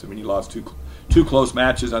job for us. I mean, he lost two close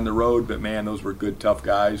matches on the road, but man, those were good, tough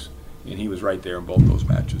guys, and he was right there in both those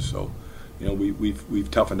matches. So,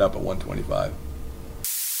 we've toughened up at 125.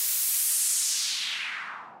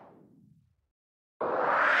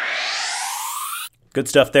 Good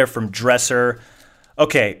stuff there from Dresser.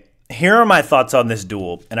 Okay, here are my thoughts on this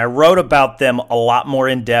duel, and I wrote about them a lot more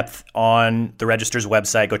in depth on the Register's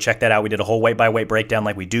website. Go check that out. We did a whole weight-by-weight breakdown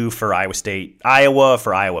like we do for Iowa State, Iowa,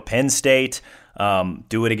 for Iowa, Penn State.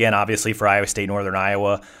 Do it again, obviously, for Iowa State, Northern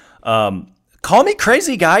Iowa. Call me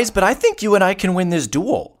crazy, guys, but I think UNI can win this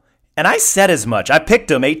duel. And I said as much. I picked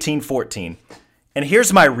them 18-14. And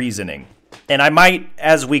here's my reasoning. And I might,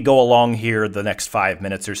 as we go along here the next 5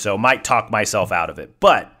 minutes or so, might talk myself out of it.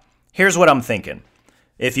 But here's what I'm thinking.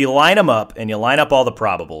 If you line them up and you line up all the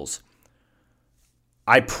probables,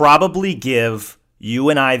 I probably give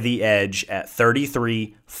UNI the edge at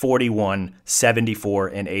 33, 41, 74,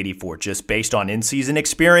 and 84, just based on in-season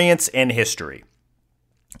experience and history.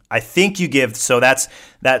 I think you give, so that's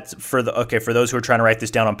for those who are trying to write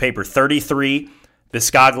this down on paper, 33,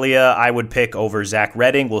 Biscaglia I would pick over Zach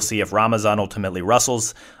Redding. We'll see if Ramazan ultimately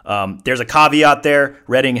wrestles. There's a caveat there.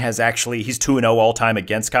 Redding he's 2-0 all-time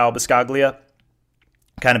against Kyle Biscaglia.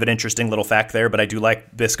 Kind of an interesting little fact there, but I do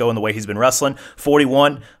like Bisco and the way he's been wrestling.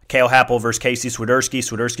 41, Cale Happel versus Casey Swiderski.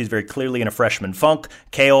 Swiderski's very clearly in a freshman funk.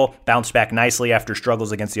 Cale bounced back nicely after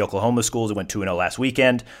struggles against the Oklahoma schools. It went 2-0 last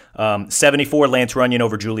weekend. 74, Lance Runyon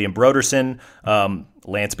over Julian Broderson.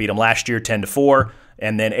 Lance beat him last year 10-4.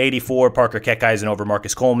 And then 84, Parker Keckheisen over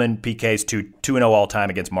Marcus Coleman. PK's 2-0 all-time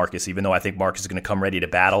against Marcus, even though I think Marcus is going to come ready to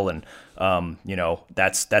battle. And,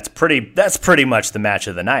 that's pretty much the match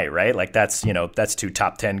of the night, right? Like that's 2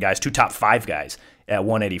 top 10 guys, 2 top 5 guys at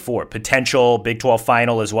 184. Potential Big 12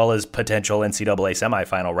 final as well as potential NCAA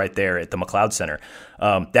semifinal right there at the McLeod Center.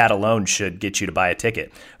 That alone should get you to buy a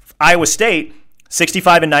ticket. Iowa State,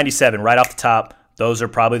 65 and 97 right off the top. Those are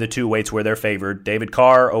probably the 2 weights where they're favored. David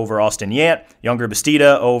Carr over Austin Yant. Younger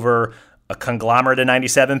Bastida over a conglomerate of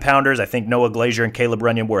 97-pounders. I think Noah Glazier and Caleb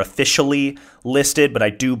Runyon were officially listed, but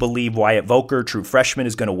I do believe Wyatt Volker, true freshman,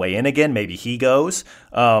 is going to weigh in again. Maybe he goes.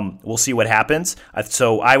 We'll see what happens.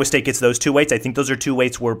 So Iowa State gets those 2 weights. I think those are 2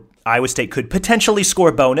 weights where Iowa State could potentially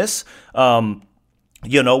score bonus.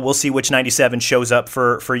 We'll see which 97 shows up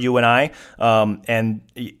for UNI. And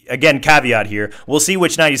again, caveat here, we'll see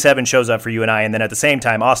which 97 shows up for UNI. And then at the same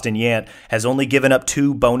time, Austin Yant has only given up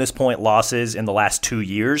 2 bonus point losses in the last 2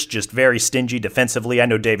 years, just very stingy defensively. I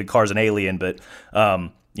know David Carr's an alien, but,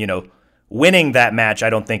 winning that match I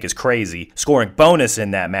don't think is crazy. Scoring bonus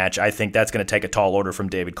in that match, I think that's going to take a tall order from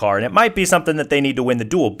David Carr. And it might be something that they need to win the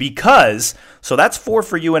duel because, so that's 4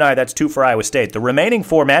 for UNI, that's 2 for Iowa State. The remaining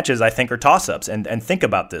 4 matches I think are toss-ups. And think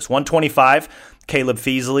about this. 125, Caleb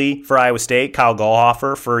Feasley for Iowa State, Kyle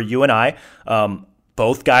Gallhofer for UNI.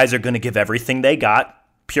 Both guys are going to give everything they got.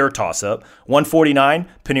 Pure toss-up. 149,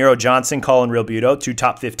 Paniro Johnson, Colin Realbuto, 2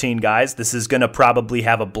 top 15 guys. This is going to probably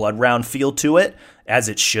have a blood round feel to it, as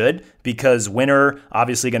it should, because winner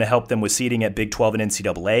obviously going to help them with seeding at Big 12 and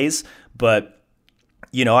NCAAs. But,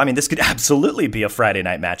 this could absolutely be a Friday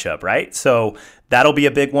night matchup, right? So that'll be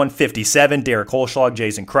a big one. 57, Derek Holschlag,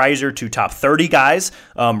 Jason Kreiser, 2 top 30 guys.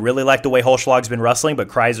 Really like the way Holschlag's been wrestling, but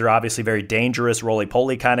Kreiser obviously very dangerous,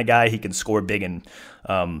 roly-poly kind of guy. He can score big and,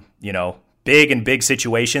 big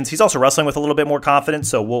situations. He's also wrestling with a little bit more confidence,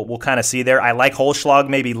 so we'll kind of see there. I like Holschlag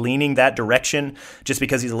maybe leaning that direction just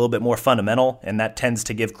because he's a little bit more fundamental, and that tends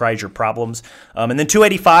to give Kreiser problems. And then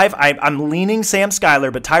 285, I'm leaning Sam Schuyler,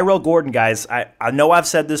 but Tyrell Gordon, guys, I know I've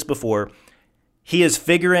said this before. He is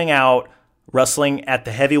figuring out wrestling at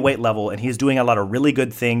the heavyweight level, and he's doing a lot of really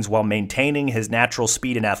good things while maintaining his natural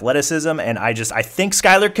speed and athleticism, and I think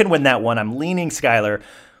Schuyler can win that one. I'm leaning Schuyler,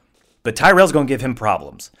 but Tyrell's going to give him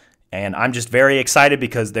problems. And I'm just very excited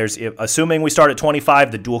because assuming we start at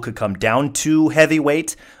 25, the duel could come down to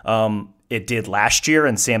heavyweight. It did last year,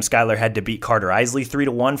 and Sam Schuyler had to beat Carter Isley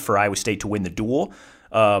 3-1 for Iowa State to win the duel.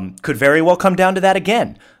 Could very well come down to that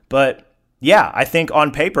again. But yeah, I think on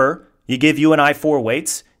paper, you give UNI 4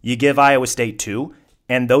 weights, you give Iowa State 2,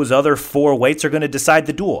 and those other 4 weights are going to decide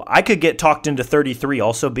the duel. I could get talked into 33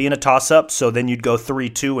 also being a toss-up, so then you'd go 3,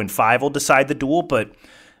 2, and 5 will decide the duel, but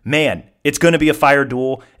man, it's going to be a fire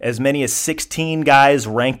duel. As many as 16 guys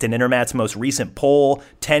ranked in Intermat's most recent poll,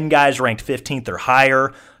 10 guys ranked 15th or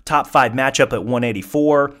higher, top 5 matchup at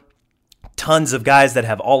 184. Tons of guys that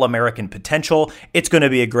have All-American potential. It's going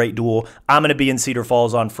to be a great duel. I'm going to be in Cedar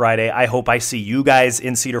Falls on Friday. I hope I see you guys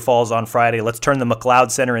in Cedar Falls on Friday. Let's turn the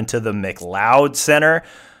McLeod Center into the McLeod Center.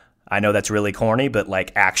 I know that's really corny, but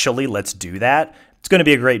actually, let's do that. It's going to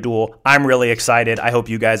be a great duel. I'm really excited. I hope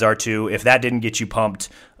you guys are too. If that didn't get you pumped,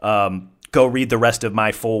 go read the rest of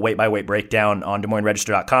my full weight-by-weight breakdown on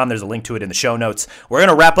DesMoinesRegister.com. There's a link to it in the show notes. We're going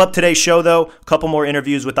to wrap up today's show, though. A couple more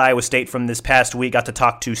interviews with Iowa State from this past week. Got to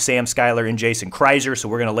talk to Sam Schuyler and Jason Kreiser, so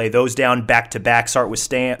we're going to lay those down back-to-back. Start with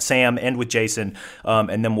Sam, end with Jason,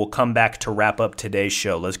 and then we'll come back to wrap up today's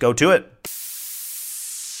show. Let's go to it.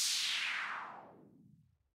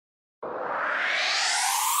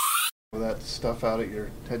 That stuff out at your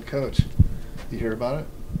head coach. You hear about it?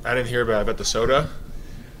 I didn't hear about it. About the soda?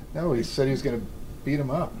 No, he said he was going to beat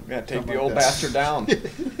him up. Yeah, take the old bastard down.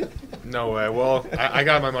 No way. Well, I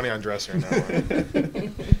got my money on Dresser in that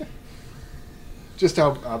one. Just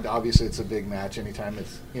how, obviously, it's a big match anytime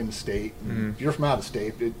it's in state. Mm-hmm. If you're from out of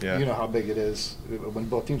state, you know how big it is. When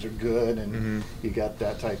both teams are good and you got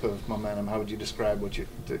that type of momentum, how would you describe what you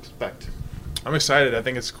expect? I'm excited. I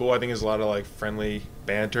think it's cool. I think there's a lot of friendly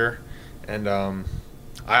banter. And I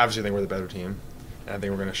obviously think we're the better team, and I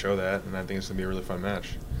think we're going to show that, and I think it's going to be a really fun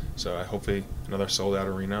match. So hopefully another sold-out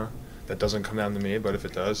arena. That doesn't come down to me, but if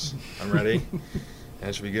it does, I'm ready, and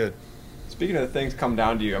it should be good. Speaking of things come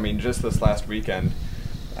down to you, I mean, just this last weekend,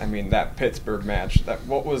 I mean, that Pittsburgh match,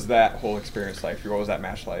 what was that whole experience like for you? What was that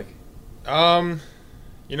match like?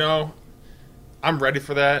 You know, I'm ready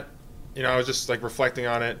for that. You know, I was just like reflecting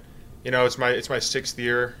on it. You know, it's my 6th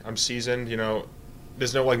year. I'm seasoned. You know,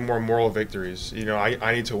 there's no like more moral victories. You know,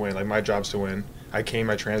 I need to win. Like, my job's to win. I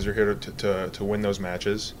transferred here to win those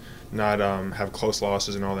matches, not have close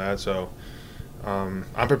losses and all that. So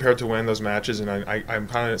I'm prepared to win those matches, and I'm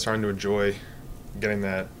kind of starting to enjoy getting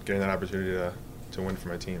that opportunity to win for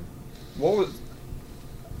my team.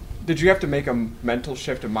 Did you have to make a mental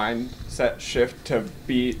shift, a mindset shift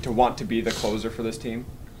to want to be the closer for this team?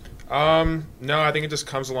 No, I think it just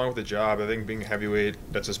comes along with the job. I think being heavyweight,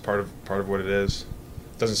 that's just part of what it is.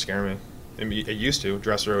 It doesn't scare me. I mean, it used to.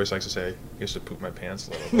 Dresser always likes to say, he used to poop my pants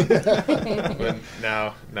a little bit. But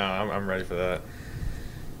now, I'm ready for that.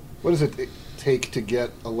 What does it take to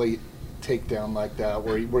get a late takedown like that,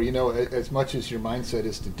 where you know, as much as your mindset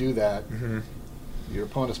is to do that, your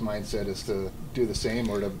opponent's mindset is to do the same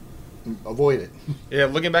or to avoid it? Yeah,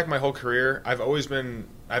 looking back my whole career, I've always been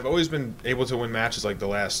able to win matches like the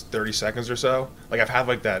last 30 seconds or so. Like, I've had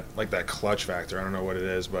like that clutch factor. I don't know what it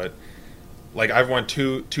is, but like, I've won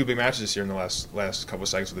two big matches this year in the last couple of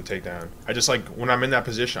seconds with the takedown. I just, like, when I'm in that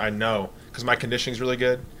position, I know, because my conditioning's really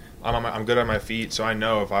good. I'm good on my feet, so I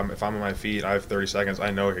know if I'm on my feet, I have 30 seconds.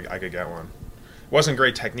 I know I could get one. It wasn't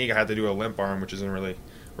great technique. I had to do a limp arm, which isn't really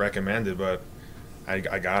recommended, but I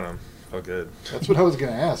got him. Felt good. That's what I was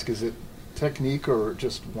going to ask. Is it technique or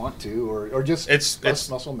just want to, or just it's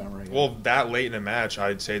muscle memory? Well, that late in a match,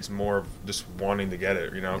 I'd say it's more of just wanting to get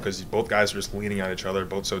it, you know, because both guys are just leaning on each other,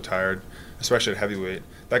 both so tired, especially at heavyweight.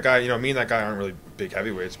 That guy, you know, me and that guy aren't really big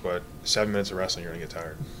heavyweights, but 7 minutes of wrestling, you're going to get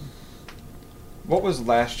tired. What was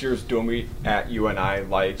last year's dual meet at UNI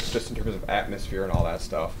like, just in terms of atmosphere and all that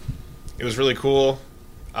stuff? It was really cool.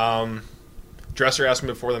 Dresser asked me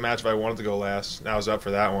before the match if I wanted to go last, and I was up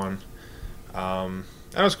for that one. And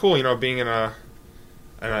it was cool, you know, being in a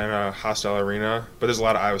hostile arena. But there's a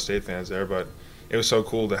lot of Iowa State fans there. But it was so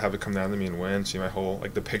cool to have it come down to me and win. See my whole,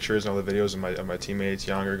 like, the pictures and all the videos of my teammates,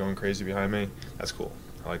 younger, going crazy behind me. That's cool.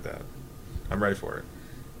 I like that. I'm ready for it.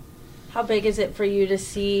 How big is it for you to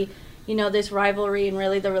see, you know, this rivalry and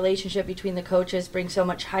really the relationship between the coaches bring so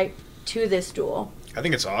much hype to this duel? I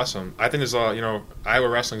think it's awesome. I think there's a lot, you know, Iowa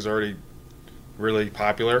wrestling's already really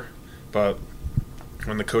popular, but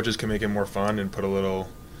when the coaches can make it more fun and put a little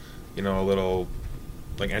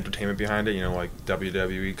like entertainment behind it, you know, like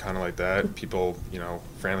WWE, kind of like that, people, you know,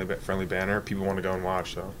 friendly banner, people want to go and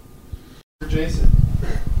watch. So, Jason,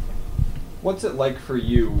 what's it like for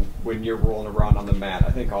you when you're rolling around on the mat?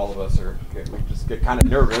 I think all of us we get kind of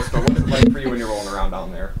nervous, but what's it like for you when you're rolling around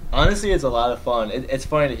down there? Honestly, it's a lot of fun. It's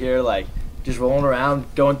funny to hear, like, just rolling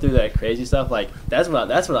around, going through that crazy stuff. Like, that's what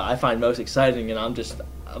I find most exciting, and I'm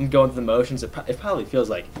going through the motions. It probably feels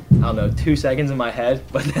like, I don't know, 2 seconds in my head,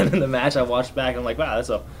 but then in the match I watched back and I'm like, wow, that's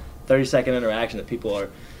a 30-second interaction that people are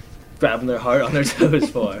grabbing their heart on their toes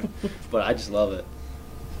for. But I just love it.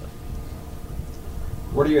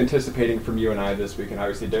 What are you anticipating from UNI this week? And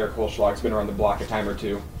obviously Derek Holschlag's been around the block a time or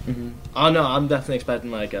two. Oh no, I'm definitely expecting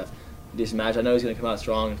like a decent match. I know he's going to come out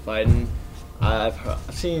strong and fighting. I've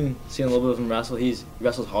seen a little bit of him wrestle. He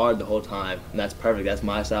wrestles hard the whole time, and that's perfect. That's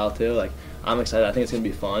my style too. Like, I'm excited. I think it's going to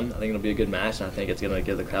be fun. I think it'll be a good match, and I think it's going to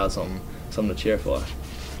give the crowd something to cheer for.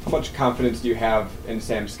 How much confidence do you have in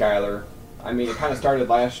Sam Schuyler? I mean, it kind of started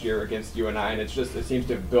last year against UNI, and it seems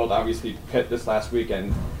to build. Obviously, Pitt this last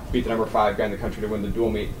weekend beat the number 5 guy in the country to win the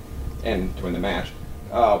dual meet and to win the match.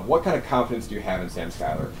 What kind of confidence do you have in Sam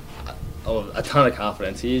Schuyler? Oh, a ton of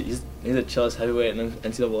confidence. He's the chillest heavyweight in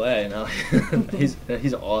NCAA. You know,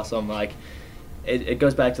 he's awesome. Like, it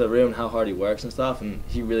goes back to the room and how hard he works and stuff, and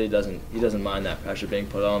he really doesn't mind that pressure being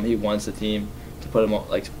put on him. He wants the team to put him on,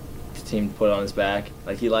 like, the team to put it on his back.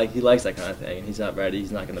 Like, he likes that kind of thing, and he's not ready.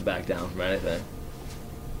 He's not going to back down from anything.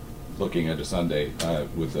 Looking at a Sunday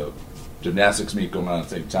with the gymnastics meet going on at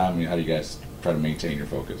the same time, I mean, how do you guys try to maintain your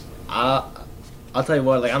focus? I'll tell you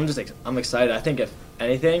what. Like, I'm excited. I think if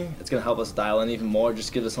anything, it's gonna help us dial in even more.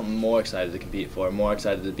 Just give us something more excited to compete for, more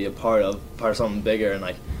excited to be a part of something bigger. And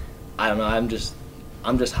like, I don't know, I'm just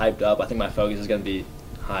hyped up. I think my focus is gonna be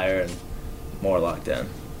higher and more locked in.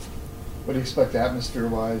 What do you expect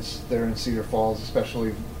atmosphere-wise there in Cedar Falls,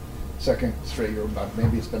 especially second straight year?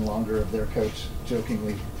 Maybe it's been longer of their coach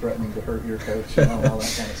jokingly threatening to hurt your coach, you know, all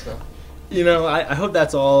that kind of stuff. You know, I hope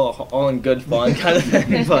that's all in good fun kind of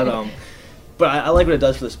thing. but I like what it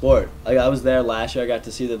does for the sport. Like, I was there last year. I got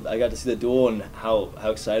to see the duel and how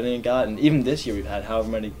exciting it got. And even this year, we've had however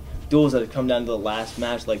many duels that have come down to the last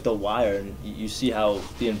match, like the wire, and you see how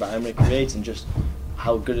the environment it creates and just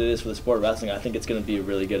how good it is for the sport of wrestling. I think it's going to be a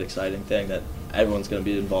really good, exciting thing that everyone's going to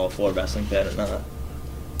be involved for, wrestling fan or not.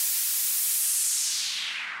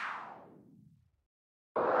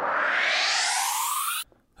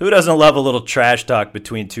 Who doesn't love a little trash talk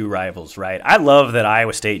between two rivals, right? I love that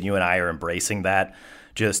Iowa State and UNI are embracing that.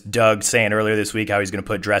 Just Doug saying earlier this week how he's going to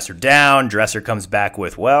put Dresser down. Dresser comes back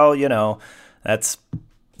with, well, that's,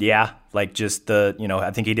 like just the, I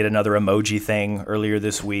think he did another emoji thing earlier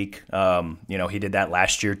this week. He did that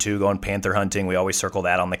last year too, going panther hunting. We always circle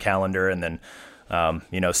that on the calendar. And then,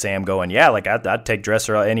 Sam going, I'd take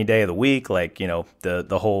Dresser any day of the week. Like,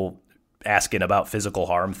 the whole asking about physical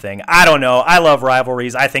harm thing. I don't know. I love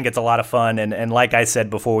rivalries. I think it's a lot of fun. And like I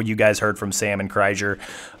said before, you guys heard from Sam and Kreiser,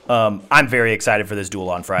 I'm very excited for this duel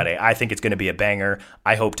on Friday. I think it's going to be a banger.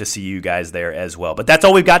 I hope to see you guys there as well. But that's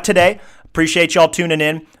all we've got today. Appreciate y'all tuning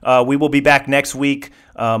in. We will be back next week.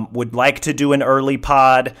 Would like to do an early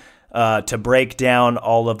pod to break down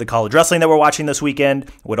all of the college wrestling that we're watching this weekend.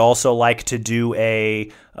 Would also like to do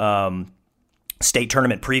a state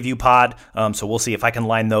tournament preview pod. So we'll see if I can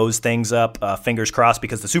line those things up. Fingers crossed,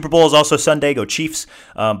 because the Super Bowl is also Sunday. Go Chiefs.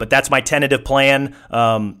 But that's my tentative plan.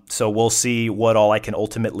 So we'll see what all I can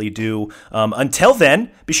ultimately do. Until then,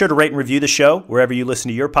 be sure to rate and review the show wherever you listen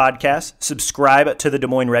to your podcast. Subscribe to the Des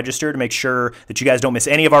Moines Register to make sure that you guys don't miss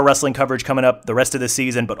any of our wrestling coverage coming up the rest of the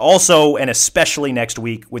season, but also and especially next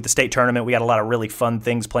week with the state tournament. We got a lot of really fun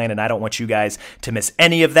things planned, and I don't want you guys to miss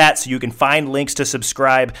any of that. So you can find links to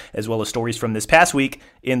subscribe as well as stories from this past week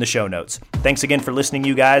in the show notes. Thanks again for listening,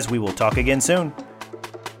 you guys. We will talk again soon.